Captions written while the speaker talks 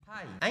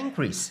Hi, I'm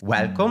Chris.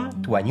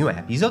 Welcome to a new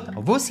episode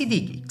of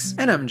OCD Geeks.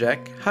 And I'm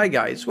Jack. Hi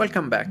guys,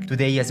 welcome back.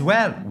 Today as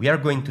well, we are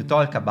going to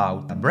talk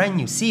about a brand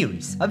new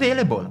series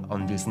available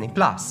on Disney+.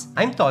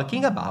 I'm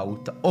talking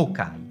about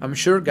Hawkeye. I'm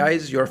sure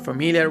guys you're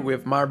familiar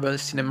with Marvel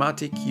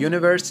Cinematic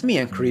Universe. Me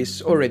and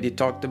Chris already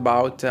talked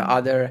about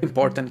other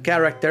important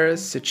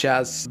characters such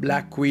as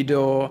Black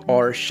Widow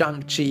or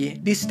Shang-Chi.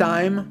 This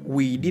time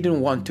we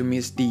didn't want to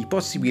miss the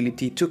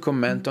possibility to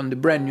comment on the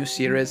brand new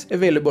series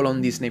available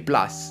on Disney+.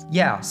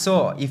 Yeah,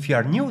 so if you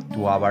are new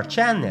to our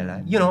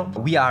channel,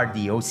 we are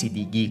the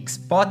OCD Geeks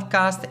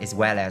podcast as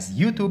well as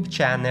YouTube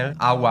channel.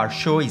 Our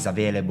show is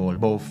available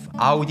both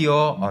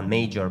audio on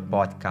major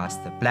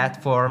podcast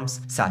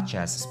platforms such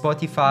as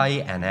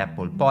Spotify and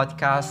Apple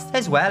Podcasts,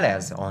 as well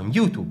as on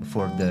YouTube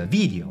for the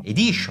video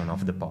edition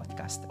of the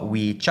podcast.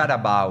 We chat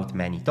about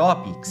many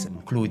topics,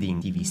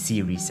 including TV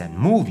series and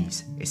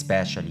movies,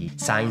 especially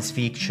science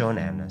fiction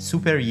and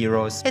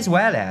superheroes, as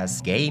well as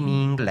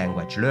gaming,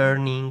 language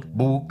learning,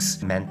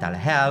 books, mental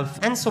health,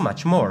 and so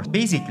much more.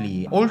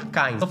 Basically, all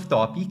kinds of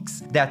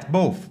topics that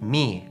both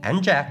me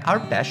and Jack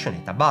are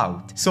passionate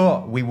about.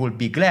 So we would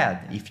be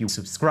glad if you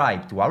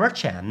subscribe to our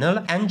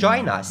channel and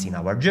join us in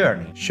our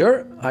journey.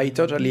 Sure, I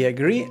totally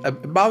agree.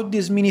 About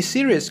this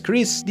mini-series,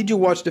 Chris, did you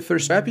watch the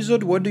first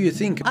episode? What do you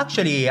think?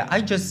 Actually,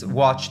 I just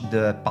watched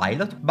the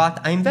pilot, but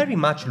I'm very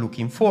much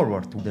looking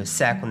forward to the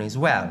second as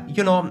well.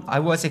 I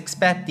was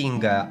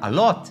expecting a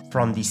lot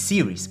from this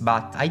series,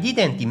 but I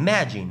didn't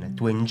imagine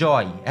to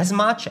enjoy as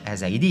much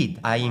as I did.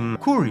 I'm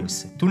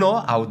curious to know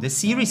how the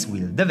series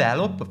will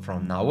develop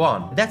from now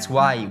on. That's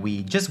why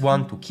we just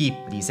want to keep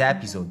this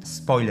episode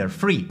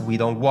spoiler-free. We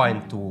don't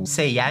want to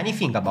say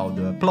anything about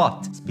the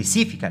plot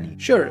specifically.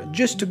 Sure,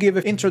 just to give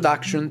an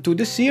introduction to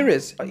the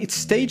series, it's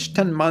staged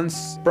 10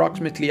 months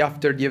approximately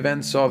after the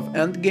events of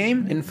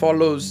Endgame and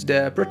follows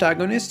the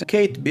protagonist,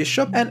 Kate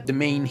Bishop, and the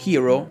main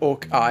hero,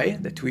 Hawkeye,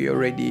 that we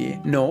already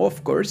know,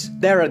 of course,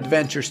 their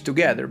adventures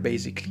together,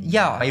 basically.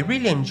 Yeah, I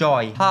really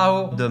enjoy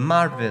how the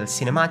Marvel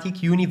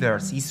Cinematic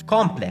Universe is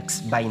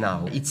complex by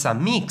now. It's a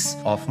mix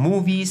of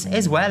movies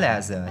as well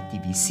as a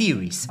TV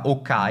series.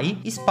 Hawkeye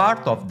is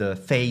part of the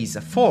Phase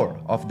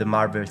 4 of the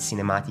Marvel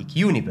Cinematic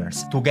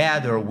Universe,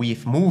 together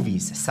with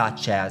movies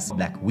such as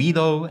Black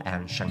Widow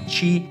and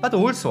Shang-Chi, but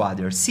also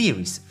other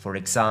series, for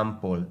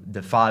example,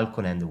 The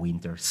Falcon and the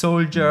Winter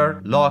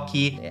Soldier,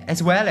 Loki,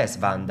 as well as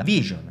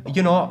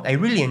WandaVision. I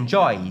really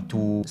enjoy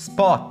to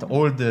spot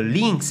all the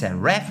links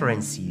and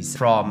references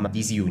from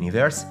this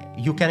universe.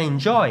 You can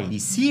enjoy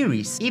this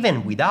series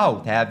even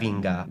without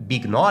having a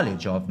big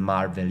knowledge of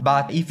Marvel,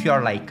 but if you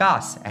are like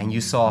us and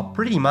you saw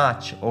pretty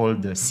much all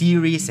the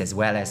series as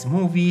well as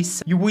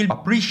movies, you will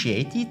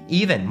appreciate it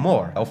even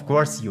more. Of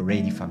course, you're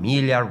already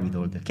familiar with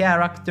all the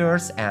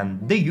characters and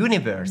the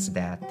universe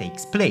that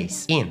takes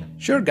place in.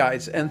 Sure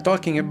guys, and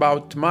talking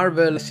about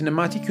Marvel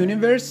Cinematic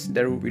Universe,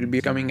 there will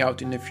be coming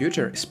out in the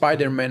future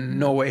Spider-Man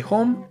No Way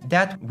Home.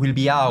 That will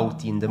be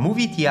out in the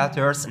movie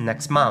theaters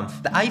next month.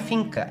 I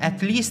think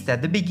at least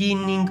at the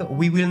beginning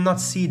we will not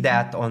see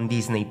that on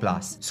Disney+.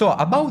 So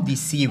about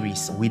this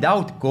series,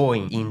 without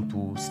going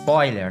into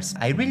spoilers,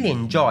 I really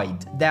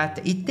enjoyed that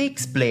it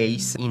takes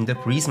place in the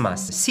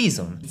Christmas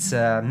season. It's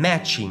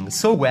matching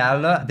so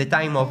well the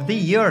time of the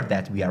year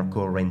that we are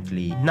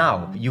currently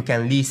now. You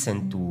can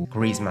listen to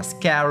Christmas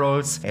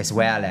carols as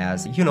well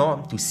as,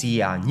 to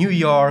see a New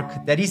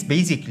York that is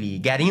basically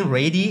getting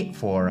ready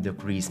for the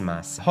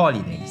Christmas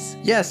holidays.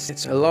 Yes,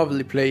 it's a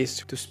lovely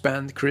place to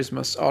spend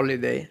Christmas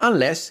holiday,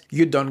 unless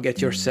you don't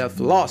get yourself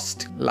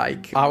lost,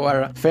 like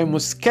our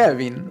famous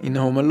Kevin in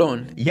Home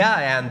Alone.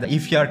 Yeah, and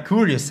if you are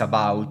curious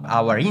about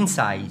our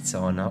insights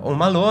on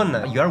Home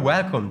Alone, you are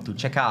welcome to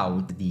check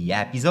out the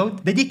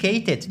episode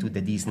dedicated to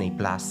the Disney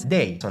Plus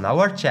Day on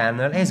our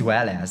channel as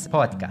well as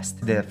podcast.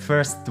 The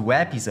first 2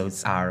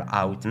 episodes are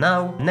out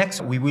now.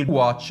 Next, we will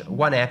watch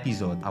 1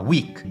 episode a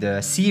week.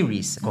 The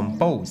series,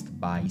 composed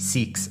by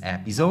 6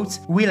 episodes,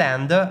 will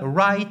end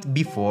right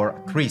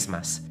before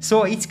Christmas.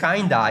 So it's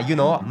kinda,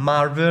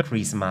 Marvel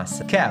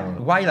Christmas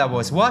Carol. While I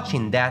was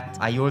watching that,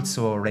 I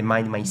also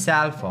remind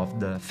myself of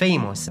the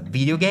famous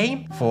video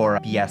game for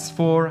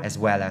PS4 as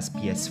well as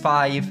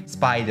PS5,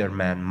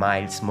 Spider-Man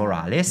Miles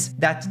Morales,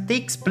 that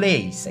takes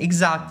place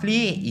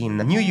exactly in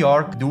New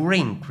York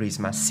during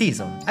Christmas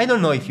season. I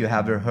don't know if you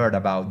ever heard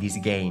about this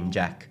game,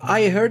 Jack.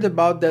 I heard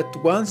about that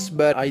once,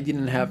 but I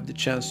didn't have the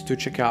chance to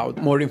check out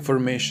more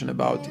information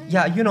about it.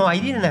 Yeah, I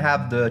didn't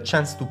have the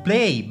chance to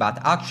play, but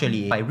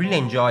actually I really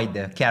enjoyed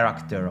the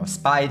character of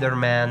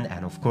Spider-Man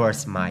and of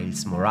course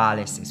Miles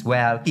Morales as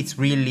well. It's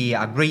really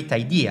a great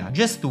idea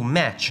just to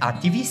match a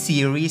TV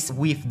series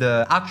with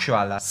the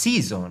actual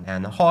season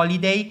and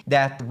holiday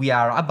that we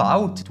are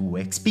about to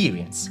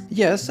experience.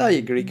 Yes, I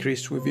agree,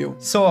 Chris, with you.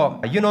 So,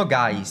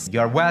 guys,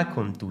 you're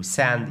welcome to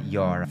send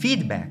your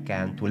feedback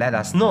and to let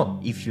us know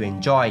if you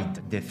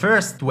enjoyed the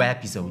first 2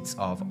 episodes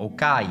of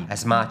Hawkeye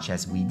as much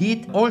as we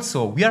did.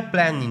 Also, we are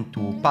planning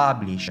to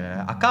publish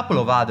a couple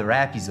of other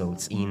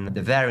episodes in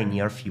the very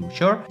near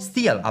future,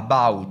 still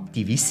about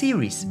TV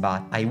series,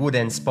 but I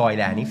wouldn't spoil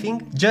spoil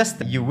anything,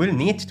 just you will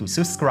need to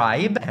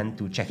subscribe and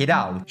to check it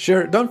out.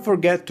 Sure, don't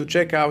forget to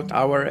check out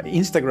our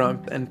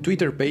Instagram and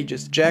Twitter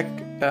pages,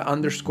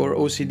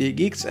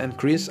 Jack_OCDGeeks and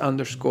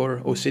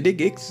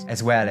Chris_OCDGeeks.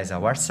 As well as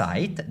our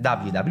site,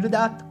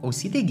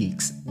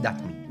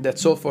 www.ocdgeeks.me.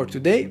 That's all for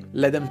today.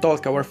 Let them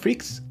talk, our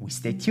freaks. We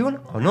stay tuned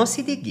on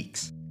OCD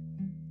Geeks.